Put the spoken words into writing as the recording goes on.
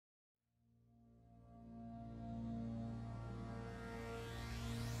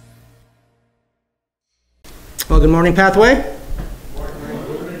Well, good morning, Pathway.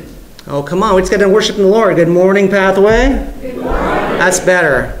 Oh, come on. We just got to worship the Lord. Good morning, Pathway. Good morning. That's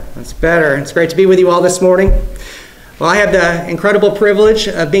better. That's better. It's great to be with you all this morning. Well, I have the incredible privilege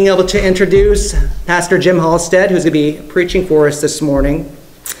of being able to introduce Pastor Jim Halstead, who's going to be preaching for us this morning.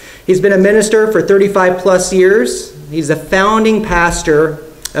 He's been a minister for 35 plus years. He's the founding pastor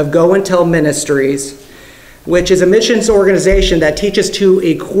of Go and Tell Ministries, which is a missions organization that teaches to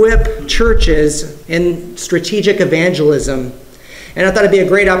equip churches in strategic evangelism. And I thought it'd be a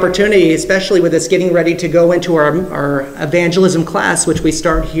great opportunity, especially with us getting ready to go into our evangelism class, which we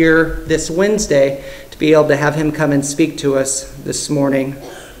start here this Wednesday, to be able to have him come and speak to us this morning.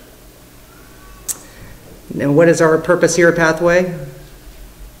 And what is our purpose here at Pathway?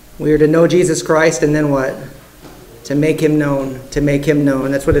 We are to know Jesus Christ, and then what? To make him known. To make him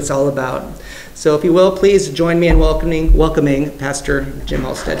known. That's what it's all about. So if you will, please join me in welcoming Pastor Jim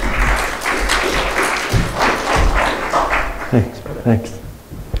Halstead. Thanks.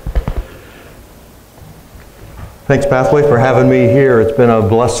 Thanks, Pathway, for having me here. It's been a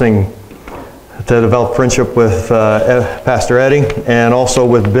blessing to develop friendship with Pastor Eddie and also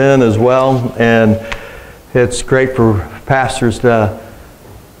with Ben as well. And it's great for pastors to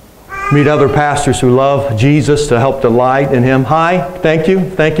meet other pastors who love Jesus, to help delight in him. Hi, thank you.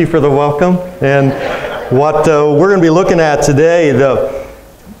 Thank you for the welcome. And what we're going to be looking at today, the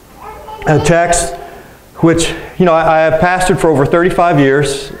text, which, you know, I have pastored for over 35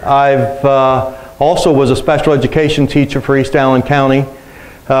 years. I've also was a special education teacher for East Allen County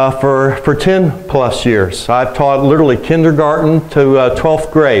for 10 plus years. I've taught literally kindergarten to 12th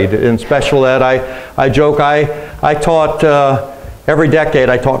grade in special ed. I joke, I taught every decade.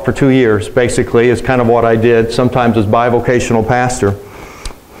 I taught for 2 years, basically, is kind of what I did, sometimes as bivocational pastor.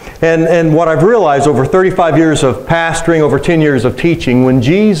 And what I've realized over 35 years of pastoring, over 10 years of teaching, when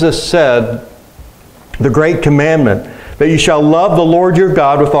Jesus said the great commandment, that you shall love the Lord your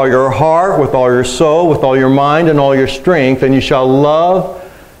God with all your heart, with all your soul, with all your mind, and all your strength, and you shall love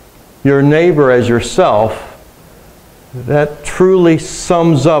your neighbor as yourself, that truly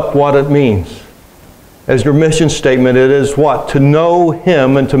sums up what it means. As your mission statement, it is what? To know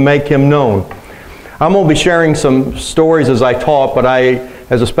him and to make him known. I'm going to be sharing some stories as I taught, but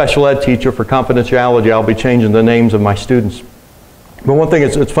as a special ed teacher, for confidentiality, I'll be changing the names of my students. But one thing,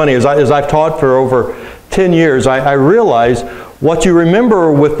 it's funny, as I've taught for over 10 years, I realize what you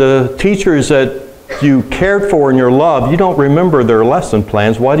remember with the teachers that you cared for in your love, you don't remember their lesson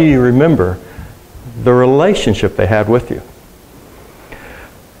plans. Why do you remember? The relationship they had with you.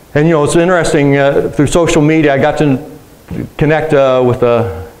 And you know, it's interesting, through social media, I got to connect with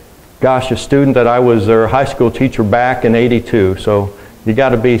a student that I was their high school teacher back in '82. So you got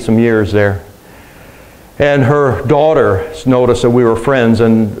to be some years there. And her daughter noticed that we were friends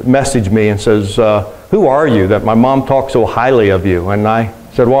and messaged me and says, who are you that my mom talks so highly of you? And I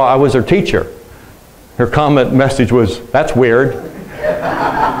said, well, I was her teacher. Her comment message was, that's weird.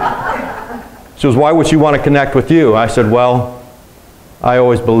 She goes, why would she want to connect with you? I said, well, I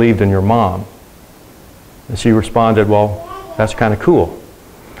always believed in your mom. And she responded, well, that's kind of cool.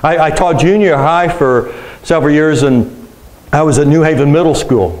 I taught junior high for several years, and I was at New Haven Middle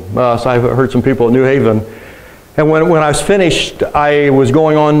School. So I've heard some people at New Haven. And when I was finished, I was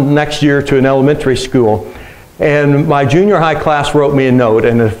going on next year to an elementary school. And my junior high class wrote me a note.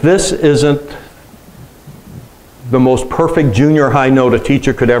 And if this isn't the most perfect junior high note a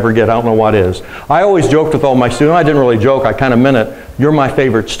teacher could ever get, I don't know what is. I always joked with all my students. I didn't really joke. I kind of meant it. You're my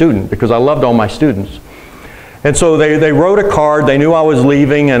favorite student, because I loved all my students. And so they wrote a card. They knew I was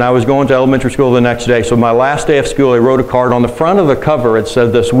leaving and I was going to elementary school the next day. So my last day of school, they wrote a card. On the front of the cover, it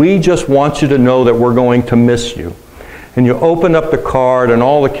said this: we just want you to know that we're going to miss you. And you opened up the card and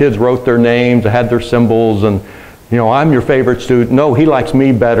all the kids wrote their names, had their symbols, and, you know, I'm your favorite student. No, he likes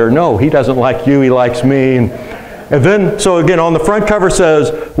me better. No, he doesn't like you, he likes me. And then, so again, on the front cover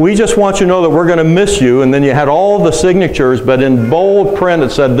says, we just want you to know that we're going to miss you. And then you had all the signatures, but in bold print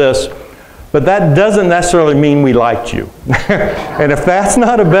it said this: but that doesn't necessarily mean we liked you. And if that's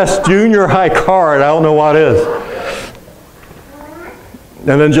not a best junior high card, I don't know what is.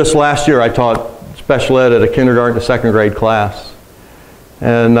 And then just last year, I taught special ed at a kindergarten to second grade class.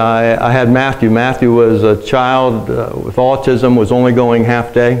 And I had Matthew. Matthew was a child with autism, was only going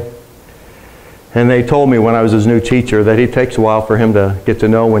half day. And they told me when I was his new teacher that it takes a while for him to get to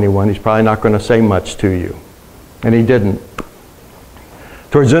know anyone. He's probably not going to say much to you. And he didn't.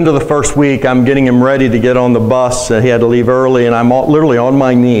 Towards the end of the first week, I'm getting him ready to get on the bus. He had to leave early, and I'm literally on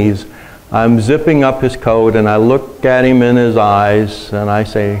my knees. I'm zipping up his coat, and I look at him in his eyes, and I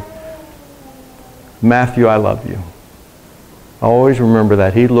say, Matthew, I love you. I always remember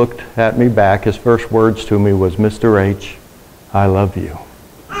that. He looked at me back. His first words to me was, "Mr. H, I love you."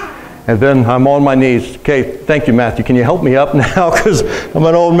 And then I'm on my knees. "Okay, thank you, Matthew. Can you help me up now? Because I'm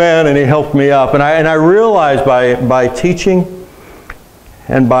an old man." And he helped me up. And I realized by teaching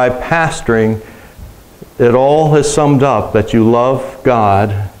and by pastoring, it all is summed up that you love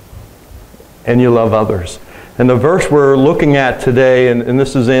God and you love others. And the verse we're looking at today, and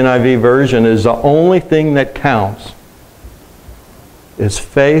this is the NIV version, is the only thing that counts is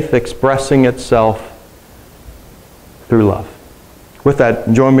faith expressing itself through love. With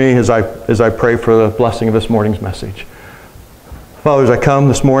that, join me as I pray for the blessing of this morning's message. Father, as I come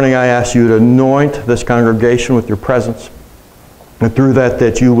this morning, I ask you to anoint this congregation with your presence, and through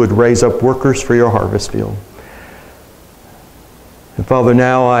that you would raise up workers for your harvest field. And Father,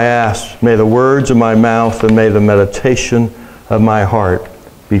 now I ask, may the words of my mouth and may the meditation of my heart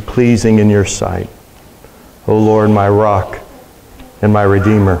be pleasing in your sight. O Lord, my rock and my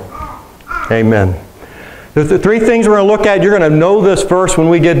redeemer. Amen. The three things we're going to look at, you're going to know this verse when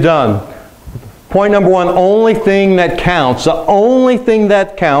we get done. Point number one, only thing that counts. The only thing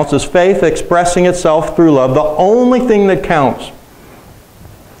that counts is faith expressing itself through love. The only thing that counts.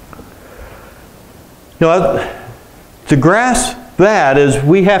 You know, to grasp that is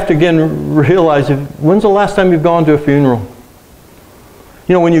we have to again realize, when's the last time you've gone to a funeral?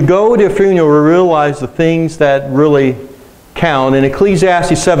 You know, when you go to a funeral, you realize the things that really count. In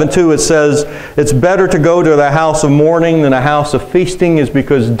Ecclesiastes 7:2 it says, "It's better to go to the house of mourning than a house of feasting, is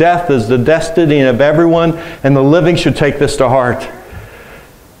because death is the destiny of everyone, and the living should take this to heart."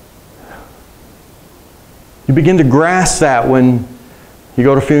 You begin to grasp that when you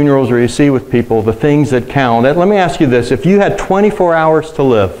go to funerals or you see with people the things that count. Let me ask you this. If you had 24 hours to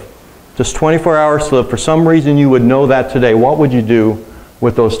live, just 24 hours to live, for some reason you would know that today, what would you do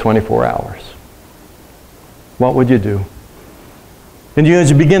with those 24 hours? What would you do? And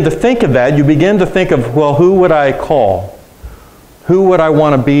as you begin to think of that, you begin to think of, well, who would I call? Who would I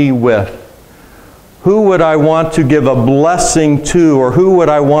want to be with? Who would I want to give a blessing to? Or who would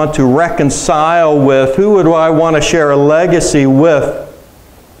I want to reconcile with? Who would I want to share a legacy with?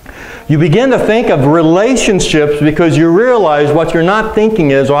 You begin to think of relationships because you realize what you're not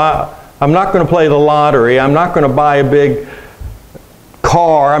thinking is, well, I'm not going to play the lottery. I'm not going to buy a big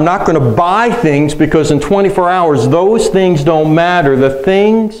car. I'm not going to buy things because in 24 hours those things don't matter. The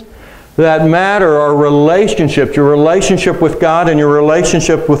things that matter are relationships. Your relationship with God and your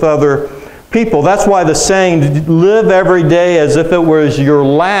relationship with other people. That's why the saying, live every day as if it was your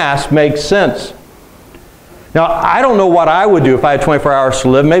last, makes sense. Now, I don't know what I would do if I had 24 hours to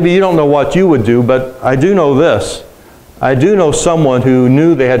live. Maybe you don't know what you would do, but I do know this. I do know someone who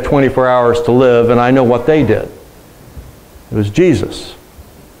knew they had 24 hours to live, and I know what they did. It was Jesus.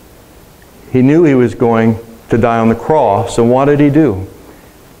 He knew he was going to die on the cross, and what did he do?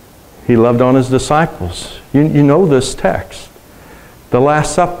 He loved on his disciples. You know this text. The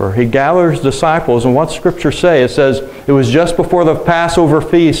Last Supper. He gathered his disciples, and what Scripture say? It says, it was just before the Passover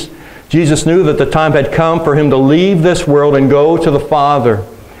feast. Jesus knew that the time had come for him to leave this world and go to the Father.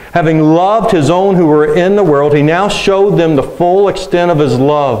 Having loved his own who were in the world, he now showed them the full extent of his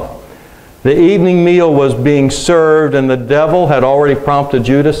love. The evening meal was being served, and the devil had already prompted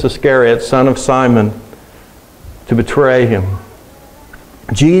Judas Iscariot, son of Simon, to betray him.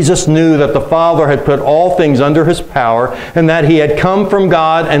 Jesus knew that the Father had put all things under his power, and that he had come from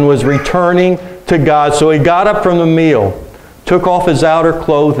God and was returning to God. So he got up from the meal, took off his outer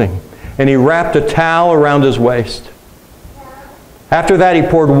clothing, and he wrapped a towel around his waist. After that, he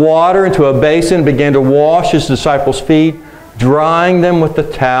poured water into a basin and began to wash his disciples' feet, drying them with the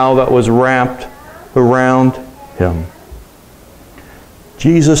towel that was wrapped around him.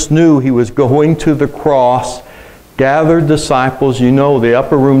 Jesus knew he was going to the cross, gathered disciples, you know the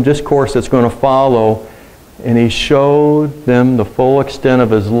upper room discourse that's going to follow, and he showed them the full extent of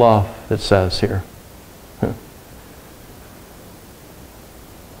his love, it says here.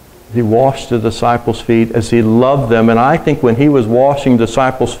 He washed the disciples' feet as he loved them, and I think when he was washing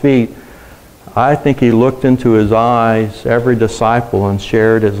disciples' feet, I think he looked into his eyes, every disciple, and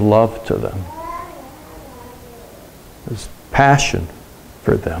shared his love to them. His passion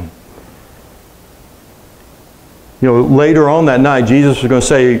for them. You know, later on that night, Jesus was going to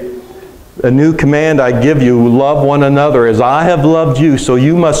say, a new command I give you, love one another. As I have loved you, so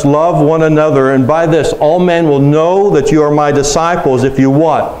you must love one another. And by this, all men will know that you are my disciples if you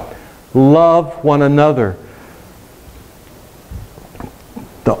what? Love one another.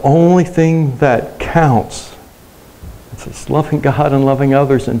 The only thing that counts is loving God and loving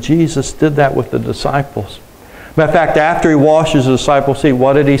others. And Jesus did that with the disciples. Matter of fact, after he washes the disciples' feet,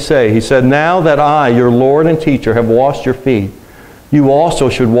 what did he say? He said, now that I, your Lord and teacher, have washed your feet, you also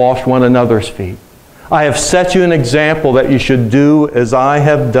should wash one another's feet. I have set you an example that you should do as I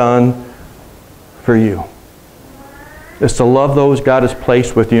have done for you. It's to love those God has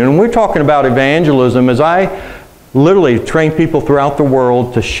placed with you. And we're talking about evangelism as I literally train people throughout the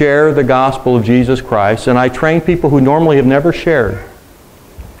world to share the gospel of Jesus Christ, and I train people who normally have never shared.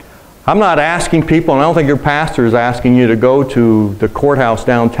 I'm not asking people, and I don't think your pastor is asking you to go to the courthouse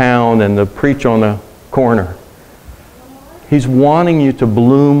downtown and to preach on the corner. He's wanting you to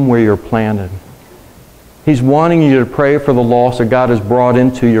bloom where you're planted. He's wanting you to pray for the lost that God has brought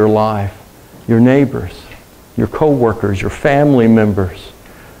into your life, your neighbors, your co-workers, your family members,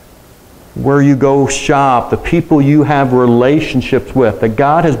 where you go shop, the people you have relationships with, that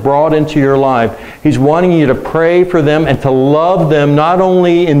God has brought into your life. He's wanting you to pray for them and to love them not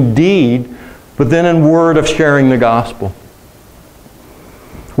only in deed, but then in word of sharing the gospel.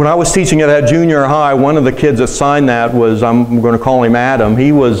 When I was teaching at junior high, one of the kids that signed that was, I'm going to call him Adam.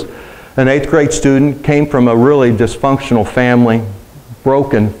 He was an 8th grade student, came from a really dysfunctional family,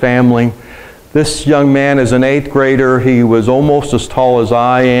 broken family. This young man is an 8th grader. He was almost as tall as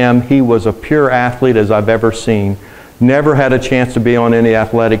I am. He was a pure athlete as I've ever seen. Never had a chance to be on any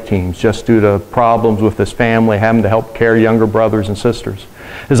athletic teams just due to problems with his family, having to help care younger brothers and sisters.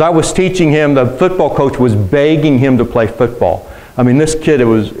 As I was teaching him, the football coach was begging him to play football. I mean, this kid,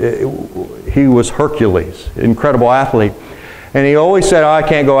 he was Hercules, incredible athlete. And he always said, oh, I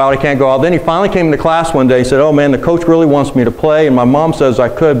can't go out, I can't go out. Then he finally came into class one day and said, oh man, the coach really wants me to play, and my mom says I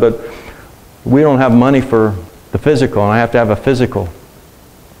could, but we don't have money for the physical, and I have to have a physical.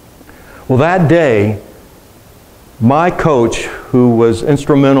 Well, that day, my coach, who was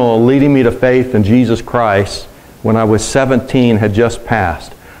instrumental in leading me to faith in Jesus Christ when I was 17, had just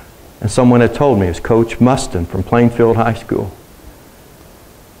passed. And someone had told me, it was Coach Mustin from Plainfield High School.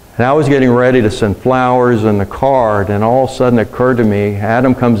 And I was getting ready to send flowers and the card, and all of a sudden it occurred to me,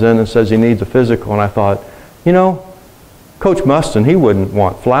 Adam comes in and says he needs a physical, and I thought, you know, Coach Mustin, he wouldn't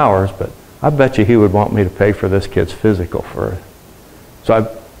want flowers, but I bet you he would want me to pay for this kid's physical first. So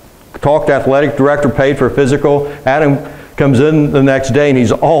I talked to athletic director, paid for a physical. Adam comes in the next day and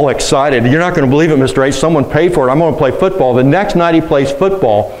he's all excited. You're not going to believe it, Mr. H. Someone paid for it. I'm going to play football. The next night he plays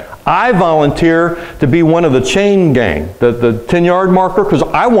football. I volunteer to be one of the chain gang, the 10-yard marker, because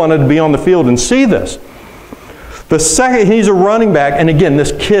I wanted to be on the field and see this. The second, he's a running back, and again,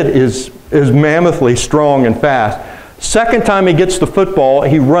 this kid is mammothly strong and fast. Second time he gets the football,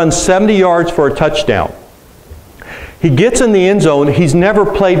 he runs 70 yards for a touchdown. He gets in the end zone. He's never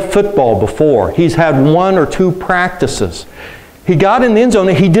played football before. He's had 1 or 2 practices. He got in the end zone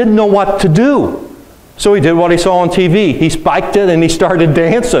and he didn't know what to do. So he did what he saw on TV. He spiked it and he started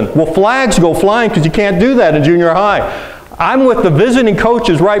dancing. Well, flags go flying because you can't do that in junior high. I'm with the visiting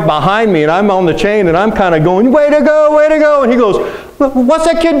coaches right behind me, and I'm on the chain, and I'm kind of going, way to go, way to go. And he goes, what's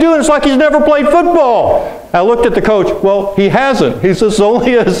that kid doing? It's like he's never played football. I looked at the coach. Well, he hasn't. He says, it's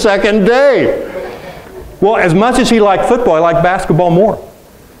only his second day. Well, as much as he liked football, he liked basketball more.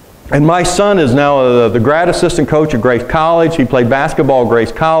 And my son is now the grad assistant coach at Grace College. He played basketball at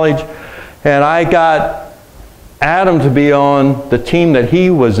Grace College. And I got Adam to be on the team that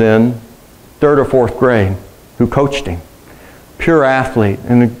he was in, 3rd or 4th grade, who coached him. Pure athlete,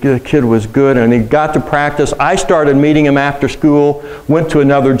 and the kid was good, and he got to practice. I started meeting him after school, went to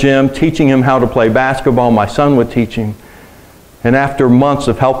another gym, teaching him how to play basketball. My son would teach him. And after months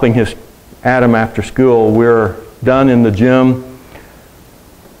of helping Adam after school, we're done in the gym,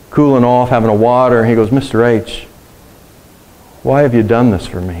 cooling off, having a water, and he goes, Mr. H, why have you done this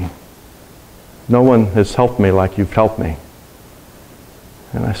for me? No one has helped me like you've helped me.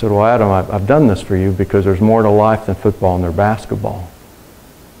 And I said, well, Adam, I've done this for you because there's more to life than football and their basketball.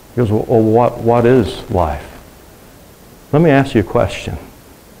 He goes, well, what is life? Let me ask you a question.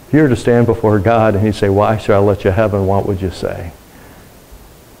 If you were to stand before God and he'd say, why should I let you heaven, what would you say?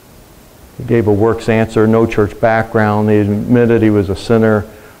 He gave a works answer, no church background. He admitted he was a sinner.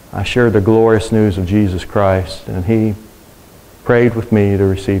 I shared the glorious news of Jesus Christ, and he prayed with me to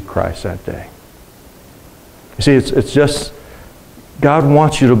receive Christ that day. You see, it's just, God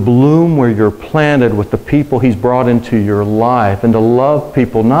wants you to bloom where you're planted with the people he's brought into your life, and to love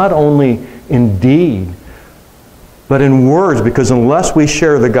people not only in deed, but in words, because unless we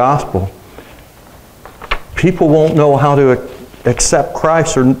share the gospel, people won't know how to accept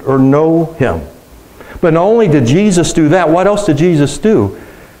Christ or know him. But not only did Jesus do that, what else did Jesus do?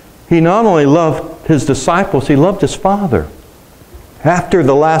 He not only loved his disciples, he loved his Father. After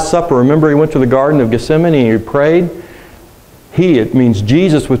the Last Supper, remember he went to the Garden of Gethsemane and he prayed? It means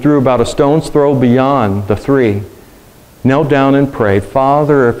Jesus withdrew about a stone's throw beyond the three, knelt down and prayed,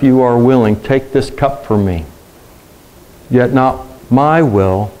 Father, if you are willing, take this cup from me. Yet not my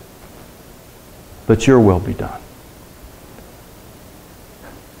will, but your will be done.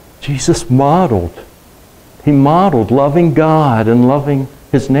 Jesus modeled. He modeled loving God and loving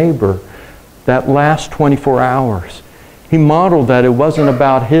his neighbor that last 24 hours. He modeled that it wasn't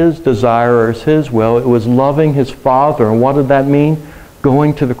about his desire or his will. It was loving his Father. And what did that mean?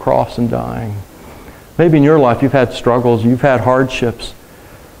 Going to the cross and dying. Maybe in your life you've had struggles, you've had hardships.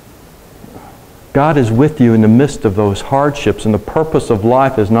 God is with you in the midst of those hardships. And the purpose of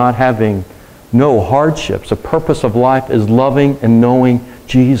life is not having no hardships. The purpose of life is loving and knowing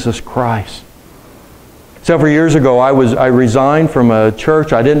Jesus Christ. Several years ago, I resigned from a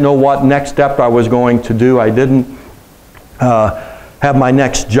church. I didn't know what next step I was going to do. I didn't have my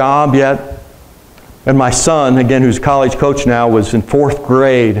next job yet. And my son, again, who's a college coach now, was in 4th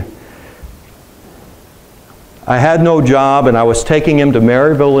grade. I had no job, and I was taking him to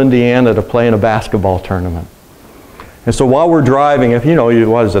Maryville, Indiana to play in a basketball tournament. And so while we're driving, if you know,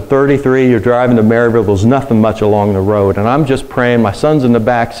 what is it, 33, you're driving to Maryville, there's nothing much along the road. And I'm just praying. My son's in the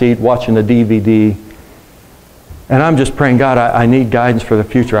back seat watching the DVD. And I'm just praying, God, I need guidance for the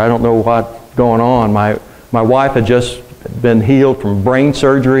future. I don't know what's going on. My wife had just been healed from brain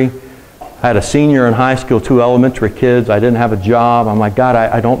surgery. I had a senior in high school, 2 elementary kids. I didn't have a job. I'm like, God,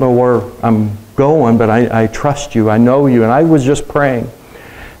 I don't know where I'm going, but I trust you. I know you. And I was just praying.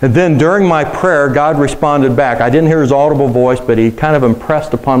 And then during my prayer, God responded back. I didn't hear his audible voice, but he kind of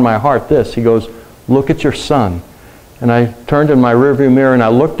impressed upon my heart this. He goes, look at your son. And I turned in my rearview mirror and I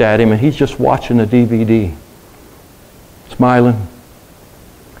looked at him, and he's just watching the DVD. Smiling.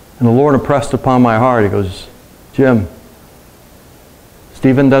 And the Lord impressed upon my heart. He goes, Jim,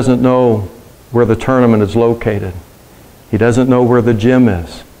 Stephen doesn't know where the tournament is located. He doesn't know where the gym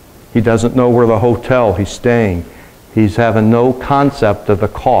is. He doesn't know where the hotel he's staying. He's having no concept of the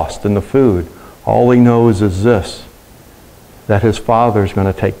cost and the food. All he knows is this, that his Father's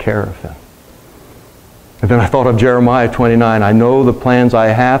going to take care of him. And then I thought of Jeremiah 29. I know the plans I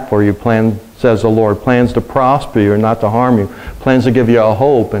have for you, says the Lord, plans to prosper you and not to harm you, plans to give you a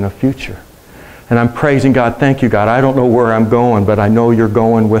hope and a future. And I'm praising God. Thank you, God. I don't know where I'm going, but I know you're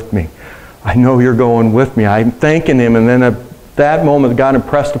going with me. I know you're going with me. I'm thanking him. And then at that moment, God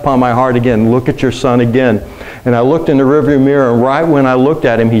impressed upon my heart again, look at your son again. And I looked in the rearview mirror, and right when I looked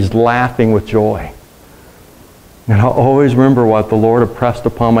at him, he's laughing with joy. And I'll always remember what the Lord impressed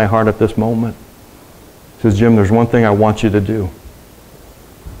upon my heart at this moment. He says, Jim, there's one thing I want you to do.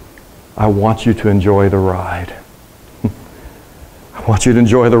 I want you to enjoy the ride. I want you to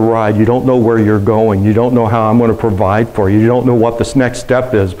enjoy the ride. You don't know where you're going. You don't know how I'm going to provide for you. You don't know what this next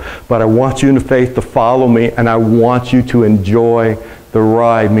step is. But I want you in faith to follow me, and I want you to enjoy the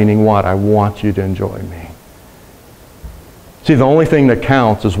ride, meaning what? I want you to enjoy me. See, the only thing that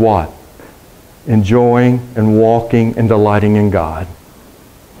counts is what? Enjoying and walking and delighting in God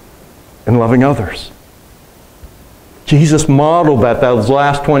and loving others. Jesus modeled that those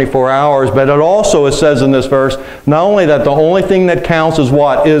last 24 hours, but it also, it says in this verse, not only that the only thing that counts is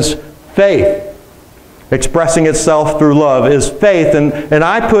what? Is faith. Expressing itself through love is faith. And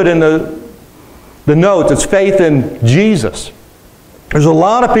I put in the notes, it's faith in Jesus. There's a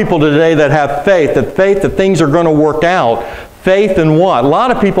lot of people today that have faith that things are going to work out. Faith in what? A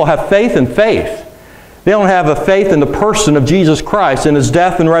lot of people have faith in faith. They don't have a faith in the person of Jesus Christ and his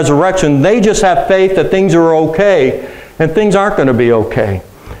death and resurrection. They just have faith that things are okay, and things aren't going to be okay.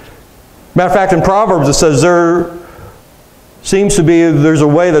 Matter of fact, in Proverbs it says there's a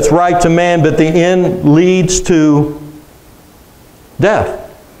way that's right to man, but the end leads to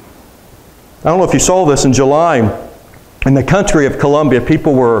death. I don't know if you saw this in July. In the country of Colombia,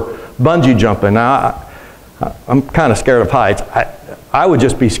 people were bungee jumping. Now, I'm kind of scared of heights. I would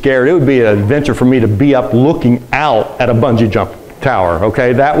just be scared. It would be an adventure for me to be up looking out at a bungee jump tower.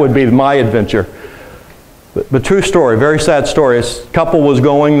 Okay, that would be my adventure. But true story, very sad story. This couple was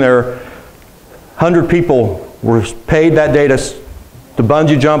going there. 100 people were paid that day to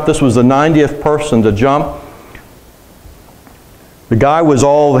bungee jump. This was the 90th person to jump. The guy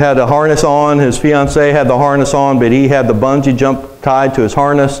had a harness on. His fiancée had the harness on, but he had the bungee jump tied to his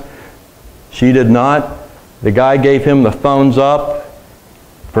harness. She did not. The guy gave him the thumbs up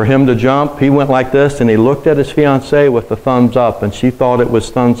for him to jump. He went like this, and he looked at his fiancée with the thumbs up, and she thought it was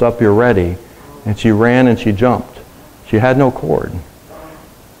thumbs up, you're ready. And she ran and she jumped. She had no cord.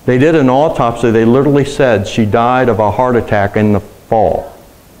 They did an autopsy. They literally said she died of a heart attack in the fall.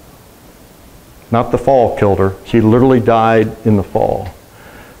 Not the fall killed her. She literally died in the fall.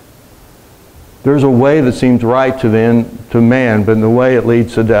 There's a way that seems right to man, but in the way it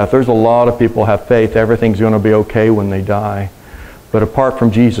leads to death. There's a lot of people who have faith. Everything's going to be okay when they die. But apart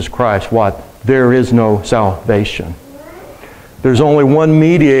from Jesus Christ, what? There is no salvation. There's only one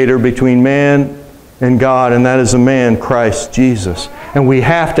mediator between man and God, and that is the man, Christ Jesus. And we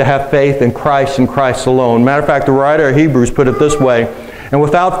have to have faith in Christ and Christ alone. Matter of fact, the writer of Hebrews put it this way, and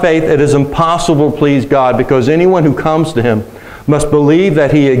without faith it is impossible to please God, because anyone who comes to Him must believe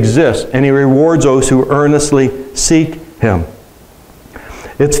that He exists, and He rewards those who earnestly seek Him.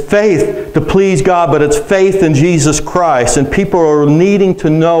 It's faith to please God, but it's faith in Jesus Christ. And people are needing to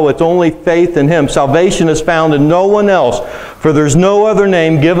know it's only faith in Him. Salvation is found in no one else, for there's no other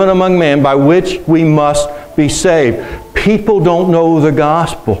name given among men by which we must be saved. People don't know the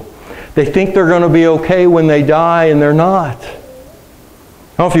gospel. They think they're going to be okay when they die, and they're not. I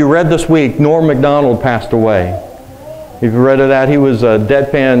don't know if you read this week, Norm Macdonald passed away. If you read of that, he was a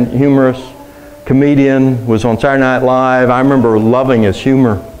deadpan humorist. Comedian, was on Saturday Night Live. I remember loving his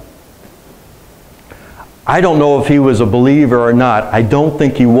humor. I don't know if he was a believer or not. I don't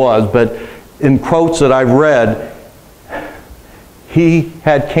think he was, but in quotes that I've read, he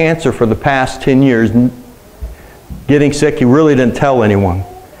had cancer for the past 10 years, getting sick. He really didn't tell anyone.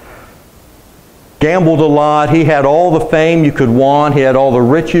 Gambled a lot. He had all the fame you could want. He had all the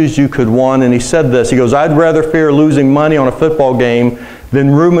riches you could want. And he said this. He goes, "I'd rather fear losing money on a football game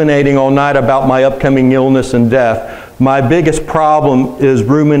than ruminating all night about my upcoming illness and death. My biggest problem is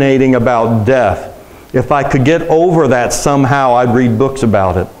ruminating about death. If I could get over that somehow, I'd read books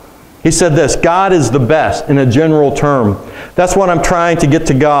about it." He said this, God is the best in a general term. That's what I'm trying to get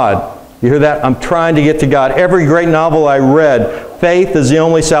to God. You hear that? I'm trying to get to God. Every great novel I read, faith is the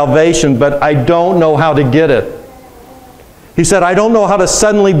only salvation, but I don't know how to get it. He said, I don't know how to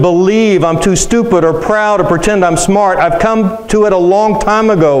suddenly believe I'm too stupid or proud or pretend I'm smart. I've come to it a long time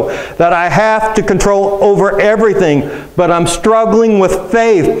ago that I have to control over everything, but I'm struggling with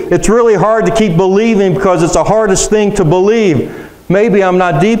faith. It's really hard to keep believing because it's the hardest thing to believe. Maybe I'm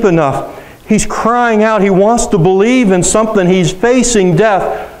not deep enough. He's crying out. He wants to believe in something. He's facing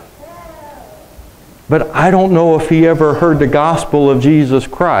death. But I don't know if he ever heard the gospel of Jesus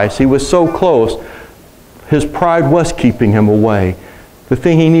Christ. He was so close. His pride was keeping him away. The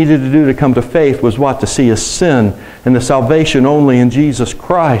thing he needed to do to come to faith was what? To see his sin and the salvation only in Jesus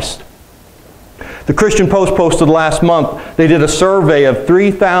Christ. The Christian Post posted last month, they did a survey of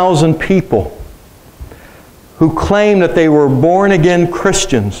 3,000 people who claimed that they were born-again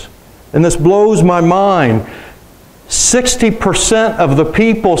Christians. And this blows my mind. 60% of the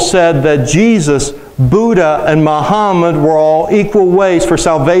people said that Jesus, Buddha, and Muhammad were all equal ways for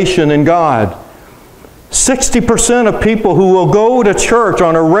salvation in God. 60% of people who will go to church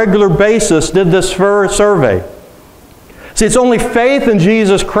on a regular basis did this survey. See, it's only faith in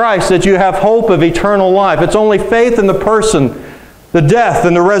Jesus Christ that you have hope of eternal life. It's only faith in the person, the death,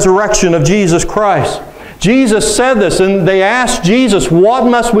 and the resurrection of Jesus Christ. Jesus said this, and they asked Jesus, what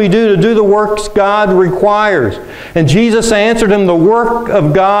must we do to do the works God requires? And Jesus answered him, the work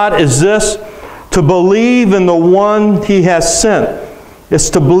of God is this, to believe in the one He has sent.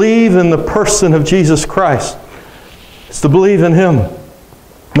 It's to believe in the person of Jesus Christ. It's to believe in Him,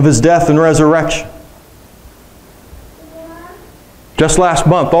 of His death and resurrection. Just last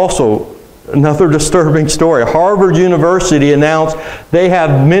month, also, another disturbing story. Harvard University announced they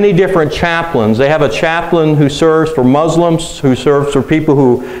have many different chaplains. They have a chaplain who serves for Muslims, who serves for people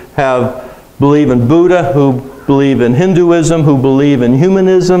who believe in Buddha, who believe in Hinduism, who believe in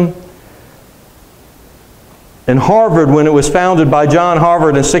humanism. In Harvard, when it was founded by John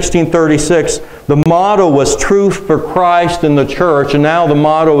Harvard in 1636, the motto was truth for Christ and the church, and now the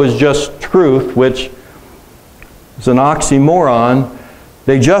motto is just truth, which is an oxymoron.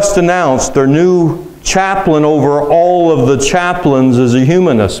 They just announced their new chaplain over all of the chaplains is a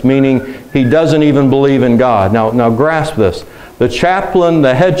humanist, meaning he doesn't even believe in God. Now grasp this. The chaplain,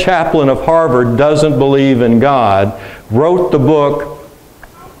 the head chaplain of Harvard doesn't believe in God, wrote the book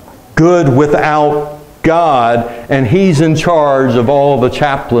Good Without God, and he's in charge of all the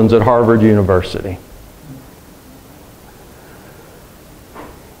chaplains at Harvard University.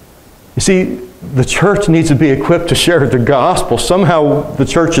 You see, the church needs to be equipped to share the gospel. Somehow the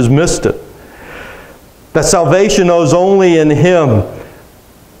church has missed it. That salvation is only in Him.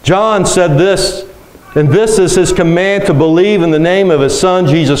 John said this, and this is his command, to believe in the name of His Son,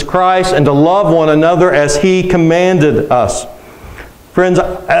 Jesus Christ, and to love one another as He commanded us. Friends,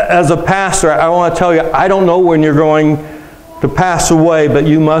 as a pastor, I want to tell you, I don't know when you're going to pass away, but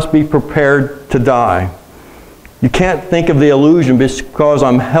you must be prepared to die. You can't think of the illusion because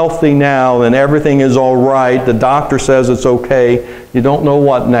I'm healthy now and everything is all right. The doctor says it's okay. You don't know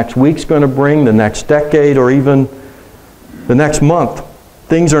what next week's going to bring, the next decade, or even the next month.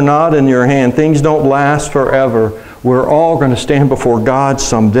 Things are not in your hand. Things don't last forever. We're all going to stand before God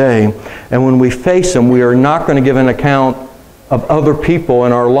someday. And when we face Him, we are not going to give an account of other people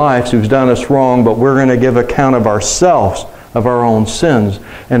in our lives who's done us wrong, but we're going to give account of ourselves, of our own sins.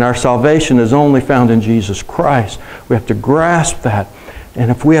 And our salvation is only found in Jesus Christ. We have to grasp that. And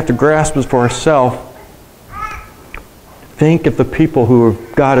if we have to grasp it for ourselves, think of the people who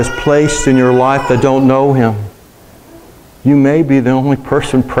God has placed in your life that don't know Him. You may be the only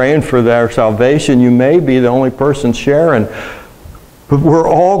person praying for their salvation. You may be the only person sharing. But we're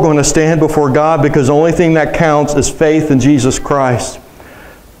all going to stand before God because the only thing that counts is faith in Jesus Christ.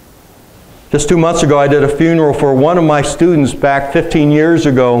 Just 2 months ago, I did a funeral for one of my students back 15 years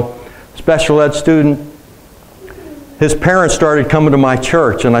ago, special ed student. His parents started coming to my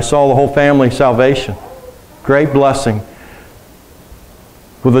church, and I saw the whole family salvation. Great blessing.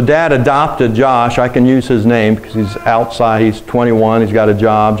 Well, the dad adopted Josh. I can use his name because he's outside. He's 21. He's got a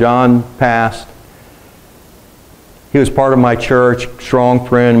job. John passed. He was part of my church, strong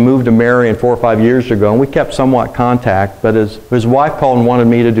friend, moved to Marion 4 or 5 years ago, and we kept somewhat contact, but his wife called and wanted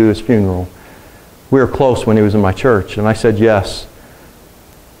me to do his funeral. We were close when he was in my church, and I said yes.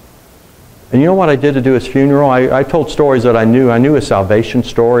 And you know what I did to do his funeral? I told stories that I knew. I knew his salvation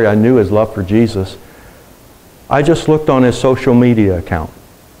story. I knew his love for Jesus. I just looked on his social media account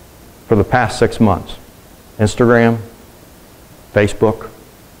for the past 6 months. Instagram, Facebook.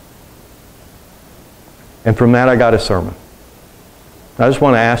 And from that I got a sermon. I just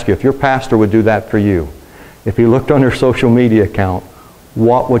want to ask you, if your pastor would do that for you, if he looked on your social media account,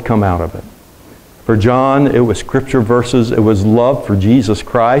 what would come out of it? For John, it was scripture verses. It was love for Jesus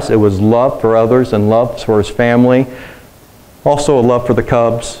Christ. It was love for others and love for his family. Also a love for the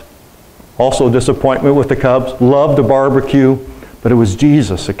Cubs. Also disappointment with the Cubs. Love to barbecue. But it was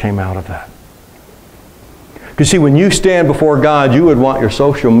Jesus that came out of that. Because see, when you stand before God, you would want your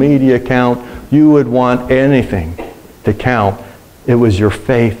social media account. You would want anything to count. It was your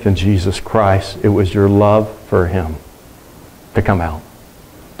faith in Jesus Christ. It was your love for Him to come out.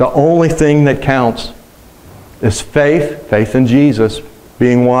 The only thing that counts is faith, faith in Jesus,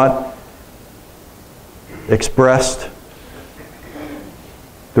 being what? Expressed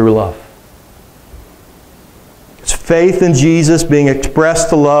through love. It's faith in Jesus being expressed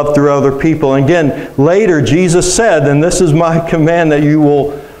to love through other people. And again, later Jesus said, and this is my command, that you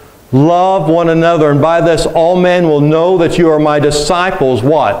will love one another. And by this all men will know that you are my disciples.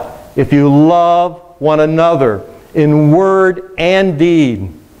 What? If you love one another in word and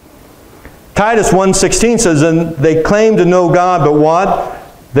deed. Titus 1:16 says, and they claim to know God, but what?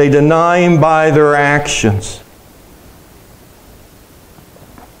 They deny Him by their actions.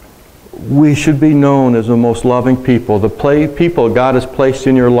 We should be known as the most loving people. The people God has placed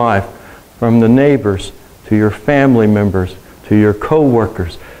in your life, from the neighbors to your family members to your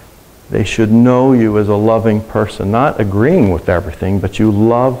co-workers. They should know you as a loving person, not agreeing with everything, but you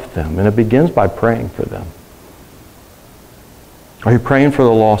love them. And it begins by praying for them. Are you praying for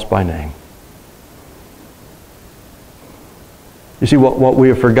the lost by name? You see, what we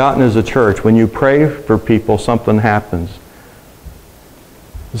have forgotten as a church, when you pray for people, something happens.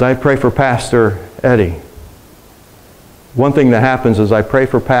 As I pray for Pastor Eddie, one thing that happens is I pray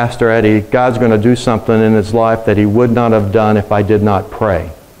for Pastor Eddie, God's going to do something in his life that he would not have done if I did not pray.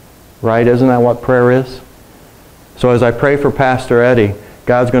 Right? Isn't that what prayer is? So as I pray for Pastor Eddie,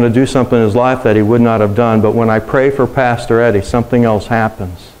 God's going to do something in his life that he would not have done. But when I pray for Pastor Eddie, something else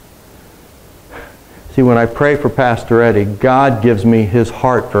happens. See, when I pray for Pastor Eddie, God gives me His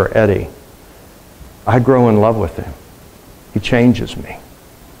heart for Eddie. I grow in love with him. He changes me.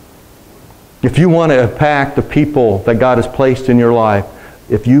 If you want to impact the people that God has placed in your life,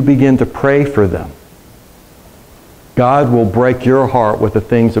 if you begin to pray for them, God will break your heart with the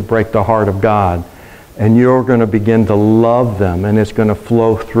things that break the heart of God. And you're going to begin to love them, and it's going to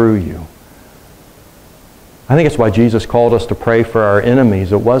flow through you. I think it's why Jesus called us to pray for our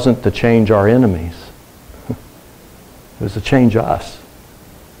enemies. It wasn't to change our enemies. It was to change us.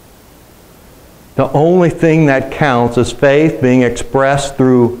 The only thing that counts is faith being expressed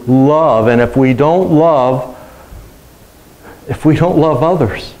through love. And if we don't love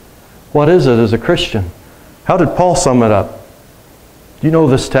others, what is it as a Christian? How did Paul sum it up? Do you know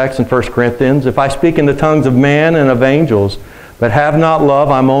this text in 1 Corinthians? If I speak in the tongues of man and of angels, but have not love,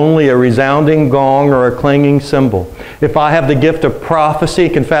 I'm only a resounding gong or a clanging cymbal. If I have the gift of prophecy,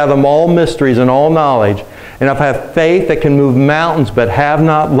 can fathom all mysteries and all knowledge, and if I have faith that can move mountains, but have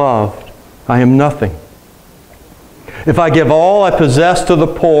not love, I am nothing. If I give all I possess to the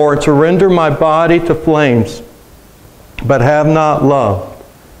poor and surrender my body to flames, but have not love,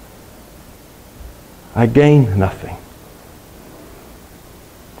 I gain nothing.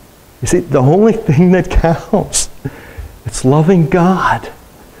 You see, the only thing that counts, it's loving God.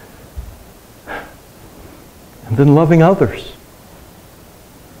 And then loving others.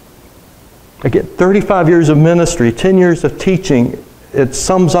 I get 35 years of ministry, 10 years of teaching. It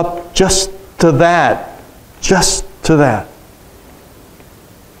sums up just to that. Just to that.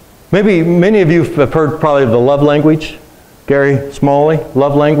 Maybe many of you have heard probably of the love language. Gary Smalley,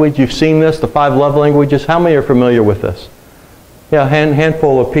 love language. You've seen this, the 5 love languages. How many are familiar with this? Yeah, a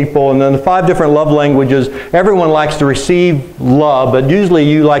handful of people. And then the 5 different love languages. Everyone likes to receive love, but usually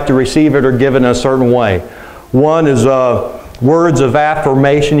you like to receive it or give it in a certain way. One is words of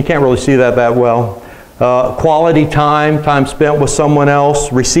affirmation. You can't really see that well. Quality time, time spent with someone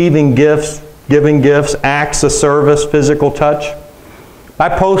else. Receiving gifts, giving gifts, acts of service, physical touch. I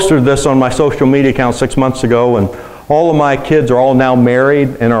posted this on my social media account 6 months ago, and all of my kids are all now married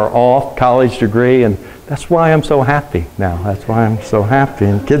and are off college degree, and that's why I'm so happy now. That's why I'm so happy,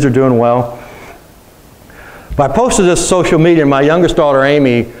 and kids are doing well. But I posted this social media, and my youngest daughter,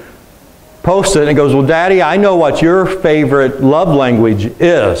 Amy, posted it and goes, well, Daddy, I know what your favorite love language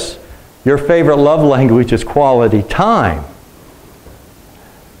is. Your favorite love language is quality time.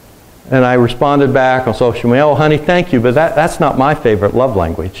 And I responded back on social media, oh, honey, thank you, but that's not my favorite love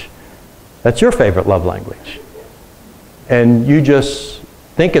language. That's your favorite love language. And you just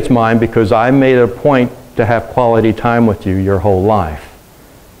think it's mine because I made it a point to have quality time with you your whole life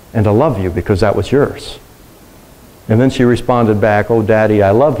and to love you because that was yours. And then she responded back, oh, Daddy,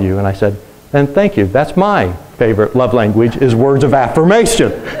 I love you. And I said, and thank you. That's my favorite love language is words of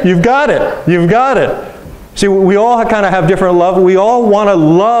affirmation. You've got it. You've got it. See, we all kind of have different love. We all want to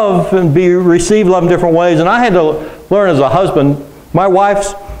love and receive love in different ways. And I had to learn as a husband, my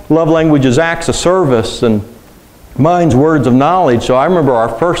wife's love language is acts of service and mine's words of knowledge. So I remember our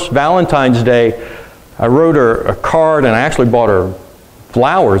first Valentine's Day, I wrote her a card and I actually bought her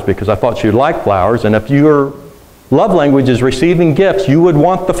flowers because I thought she'd like flowers. And if your love language is receiving gifts, you would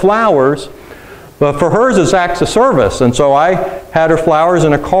want the flowers. But for hers, it's acts of service. And so I had her flowers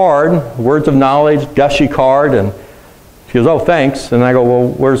in a card, words of knowledge, gushy card, and she goes, oh, thanks. And I go, well,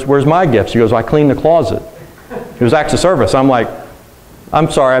 where's my gift? She goes, I cleaned the closet. It was acts of service. I'm like, I'm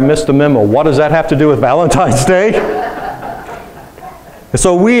sorry, I missed the memo. What does that have to do with Valentine's Day? And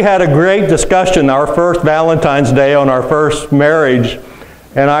so we had a great discussion our first Valentine's Day on our first marriage.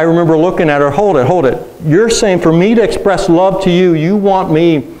 And I remember looking at her, hold it. You're saying for me to express love to you, you want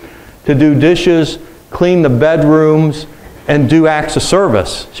me to do dishes, clean the bedrooms, and do acts of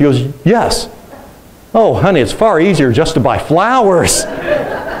service. She goes, yes. Oh, honey, it's far easier just to buy flowers.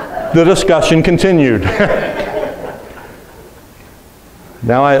 The discussion continued.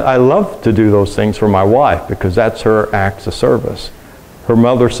 Now, I love to do those things for my wife because that's her acts of service. Her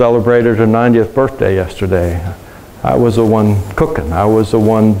mother celebrated her 90th birthday yesterday. I was the one cooking. I was the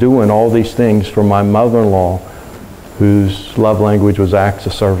one doing all these things for my mother-in-law, whose love language was acts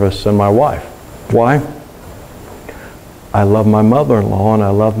of service, and my wife. Why? I love my mother-in-law and I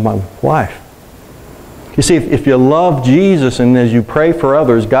love my wife. You see, if you love Jesus and as you pray for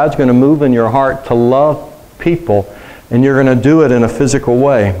others, God's going to move in your heart to love people, and you're going to do it in a physical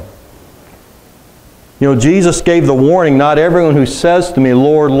way. You know, Jesus gave the warning, not everyone who says to me,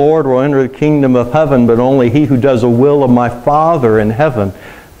 Lord, Lord, will enter the kingdom of heaven, but only he who does the will of my Father in heaven.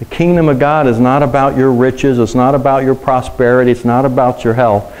 The kingdom of God is not about your riches. It's not about your prosperity. It's not about your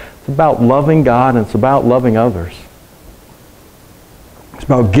health. It's about loving God and it's about loving others. It's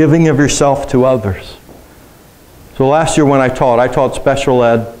about giving of yourself to others. So last year when I taught special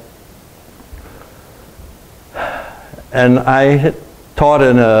ed. And I taught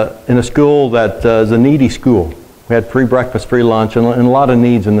in a school that is a needy school. We had free breakfast, free lunch, and a lot of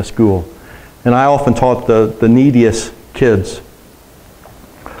needs in the school. And I often taught the neediest kids.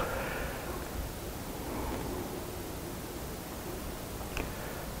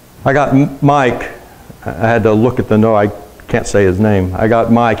 I got Mike. I had to look at the note. I can't say his name. I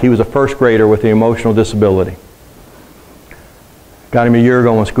got Mike. He was a first grader with an emotional disability. Got him a year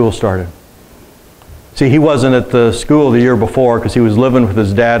ago when school started. See, he wasn't at the school the year before because he was living with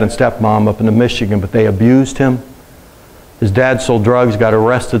his dad and stepmom up in Michigan, but they abused him. His dad sold drugs, got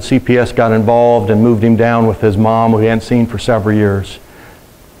arrested, CPS got involved and moved him down with his mom, who he hadn't seen for several years.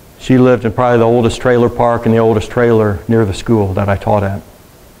 She lived in probably the oldest trailer park and the oldest trailer near the school that I taught at.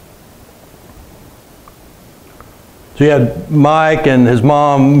 So you had Mike and his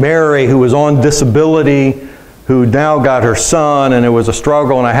mom, Mary, who was on disability, who now got her son, and it was a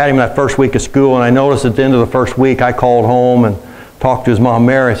struggle, and I had him that first week of school, and I noticed at the end of the first week, I called home and talked to his mom,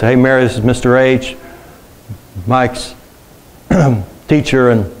 Mary. I said, hey, Mary, this is Mr. H, Mike's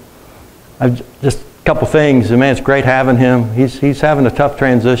teacher, and just a couple things. And man, it's great having him. He's having a tough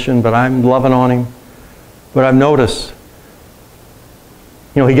transition, but I'm loving on him. But I've noticed,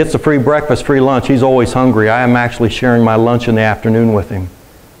 you know, he gets the free breakfast, free lunch. He's always hungry. I am actually sharing my lunch in the afternoon with him.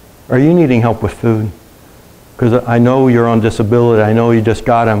 are you needing help with food? Because I know you're on disability. I know you just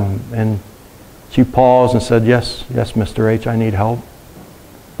got him. And she paused and said, yes, Mr. H, I need help.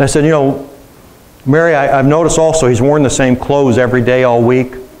 And I said, you know, Mary, I've noticed also he's worn the same clothes every day all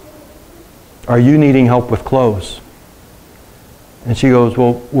week. Are you needing help with clothes? And she goes,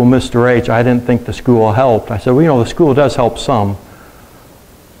 well, Mr. H, I didn't think the school helped. I said, well, you know, the school does help some.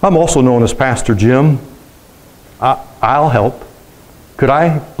 I'm also known as Pastor Jim. I'll help. Could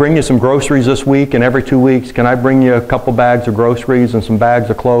I bring you some groceries this week, and every 2 weeks, can I bring you a couple bags of groceries and some bags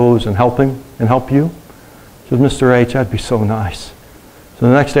of clothes and help you? She said, Mr. H, that'd be so nice. So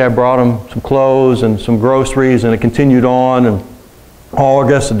the next day I brought him some clothes and some groceries, and it continued on, and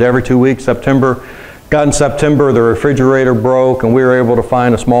August, and every 2 weeks, September. Got in September, the refrigerator broke, and we were able to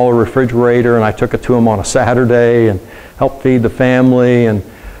find a smaller refrigerator, and I took it to him on a Saturday and helped feed the family. And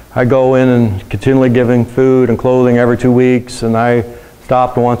I go in and continually giving food and clothing every 2 weeks, and I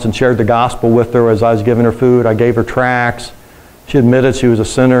stopped once and shared the gospel with her as I was giving her food. I gave her tracts. She admitted she was a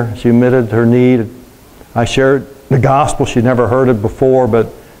sinner. She admitted her need. I shared the gospel. She'd never heard it before, but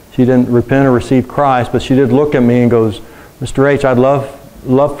she didn't repent or receive Christ. But she did look at me and goes, Mr. H, I'd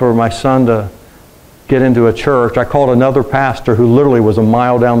love for my son to get into a church. I called another pastor who literally was a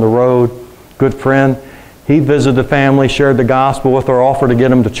mile down the road, good friend. He visited the family, shared the gospel with her, offered to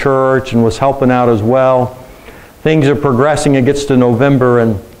get him to church, and was helping out as well. Things are progressing. It gets to November,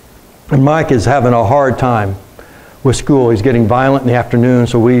 and Mike is having a hard time with school. He's getting violent in the afternoon,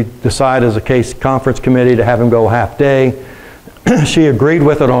 so we decide as a case conference committee to have him go half day. She agreed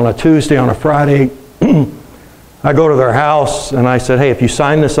with it on a Tuesday. On a Friday, I go to their house, and I said, hey, if you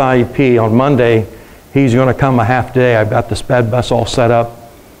sign this IEP on Monday, he's going to come a half day. I've got the sped bus all set up.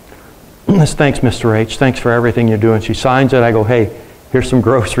 Thanks, Mr. H. Thanks for everything you're doing. She signs it. I go, hey, here's some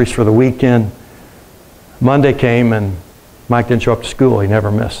groceries for the weekend. Monday came, and Mike didn't show up to school. He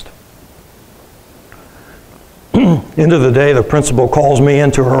never missed. End of the day, the principal calls me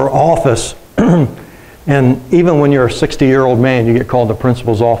into her office. And even when you're a 60-year-old man, you get called to the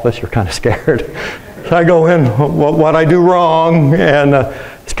principal's office, you're kind of scared. So I go in, what I do wrong? And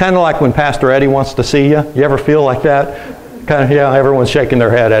it's kind of like when Pastor Eddie wants to see you. You ever feel like that? Kind of, yeah, everyone's shaking their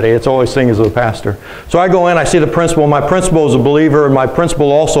head, Eddie. It's always things as a pastor. So I go in, I see the principal. My principal is a believer, and my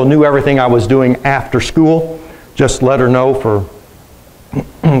principal also knew everything I was doing after school. Just let her know for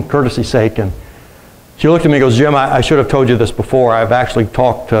courtesy's sake. And she looked at me and goes, Jim, I should have told you this before. I've actually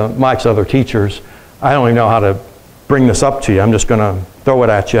talked to Mike's other teachers. I don't even know how to bring this up to you. I'm just going to throw it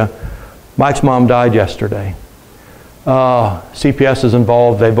at you. Mike's mom died yesterday. CPS is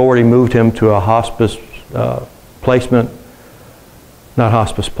involved. They've already moved him to a hospice placement. Not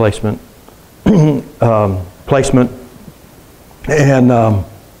hospice placement. Placement. And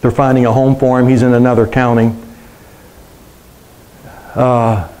they're finding a home for him. He's in another county.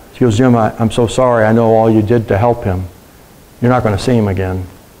 She goes, Jim, I'm so sorry. I know all you did to help him. You're not going to see him again.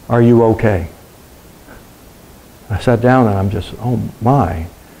 Are you okay? I sat down and I'm just, oh my.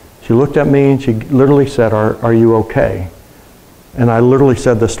 She looked at me and she literally said, are you okay? And I literally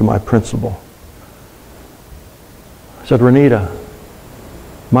said this to my principal. I said, Renita,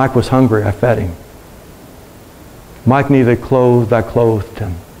 Mike was hungry, I fed him. Mike needed clothes, I clothed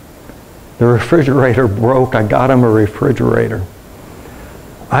him. The refrigerator broke, I got him a refrigerator.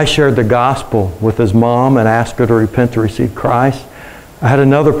 I shared the gospel with his mom and asked her to repent to receive Christ. I had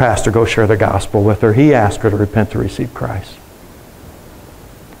another pastor go share the gospel with her. He asked her to repent to receive Christ.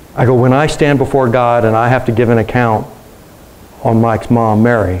 I go, when I stand before God and I have to give an account on Mike's mom,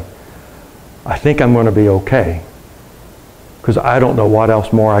 Mary, I think I'm going to be okay. Because I don't know what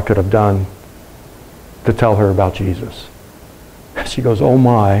else more I could have done to tell her about Jesus. She goes, oh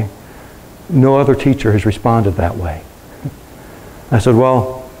my, no other teacher has responded that way. I said,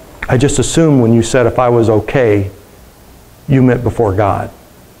 well, I just assumed when you said if I was okay, you meant before God.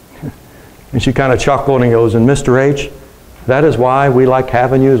 And she kind of chuckled and goes, and Mr. H, that is why we like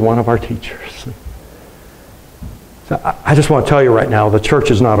having you as one of our teachers. So I just want to tell you right now, the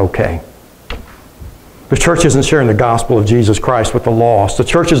church is not okay. The church isn't sharing the gospel of Jesus Christ with the lost. The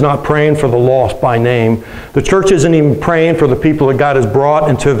church is not praying for the lost by name. The church isn't even praying for the people that God has brought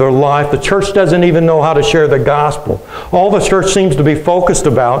into their life. The church doesn't even know how to share the gospel. All the church seems to be focused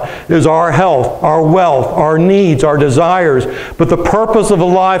about is our health, our wealth, our needs, our desires. But the purpose of a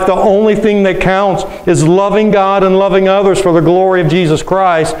life, the only thing that counts is loving God and loving others for the glory of Jesus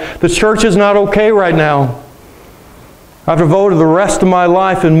Christ. The church is not okay right now. I've devoted the rest of my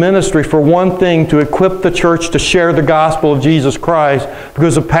life in ministry for one thing, to equip the church to share the gospel of Jesus Christ.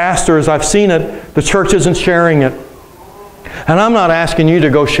 Because the pastor, as I've seen it, the church isn't sharing it. And I'm not asking you to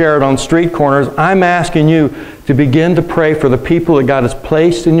go share it on street corners. I'm asking you to begin to pray for the people that God has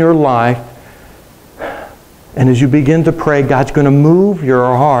placed in your life. And as you begin to pray, God's going to move your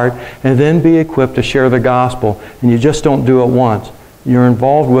heart and then be equipped to share the gospel. And you just don't do it once. You're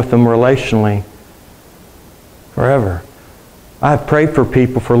involved with them relationally forever. I've prayed for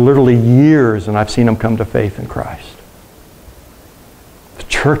people for literally years, and I've seen them come to faith in Christ. The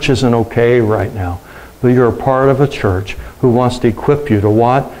church isn't okay right now, but you're a part of a church who wants to equip you to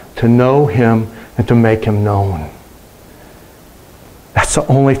what? To know Him and to make Him known. That's the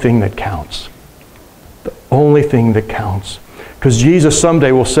only thing that counts. The only thing that counts. Because Jesus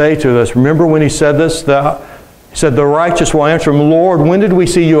someday will say to us, remember when He said this? He said, the righteous will answer Him, Lord, when did we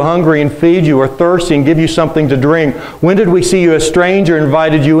see you hungry and feed you, or thirsty and give you something to drink? When did we see you a stranger and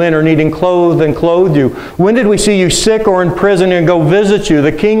invited you in, or needing clothes and clothed you? When did we see you sick or in prison and go visit you?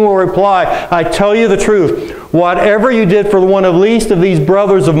 The King will reply, I tell you the truth, whatever you did for one of least of these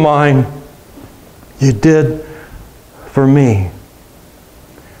brothers of mine, you did for me.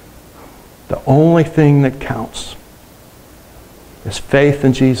 The only thing that counts is faith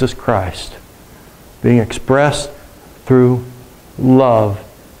in Jesus Christ, being expressed through love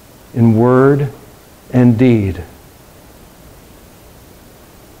in word and deed.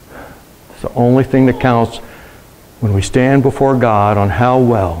 It's the only thing that counts when we stand before God on how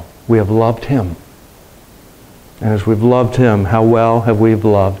well we have loved Him. And as we've loved Him, how well have we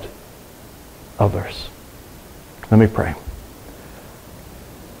loved others? Let me pray.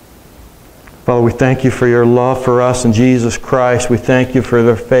 Father, we thank you for your love for us in Jesus Christ. We thank you for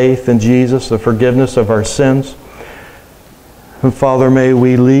the faith in Jesus, the forgiveness of our sins. And Father, may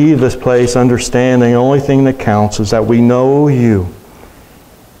we leave this place understanding the only thing that counts is that we know you.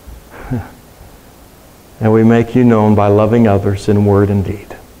 And we make you known by loving others in word and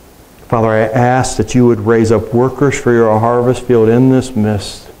deed. Father, I ask that you would raise up workers for your harvest field in this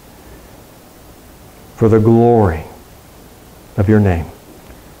midst for the glory of your name.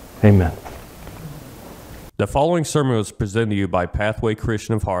 Amen. The following sermon was presented to you by Pathway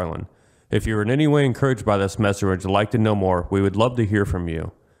Christian of Harlan. If you are in any way encouraged by this message or would like to know more, we would love to hear from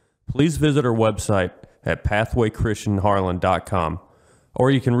you. Please visit our website at pathwaychristianharlan.com, or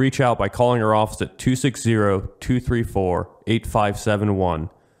you can reach out by calling our office at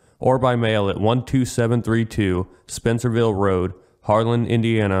 260-234-8571, or by mail at 12732 Spencerville Road, Harlan,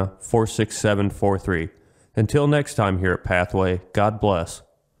 Indiana 46743. Until next time here at Pathway, God bless.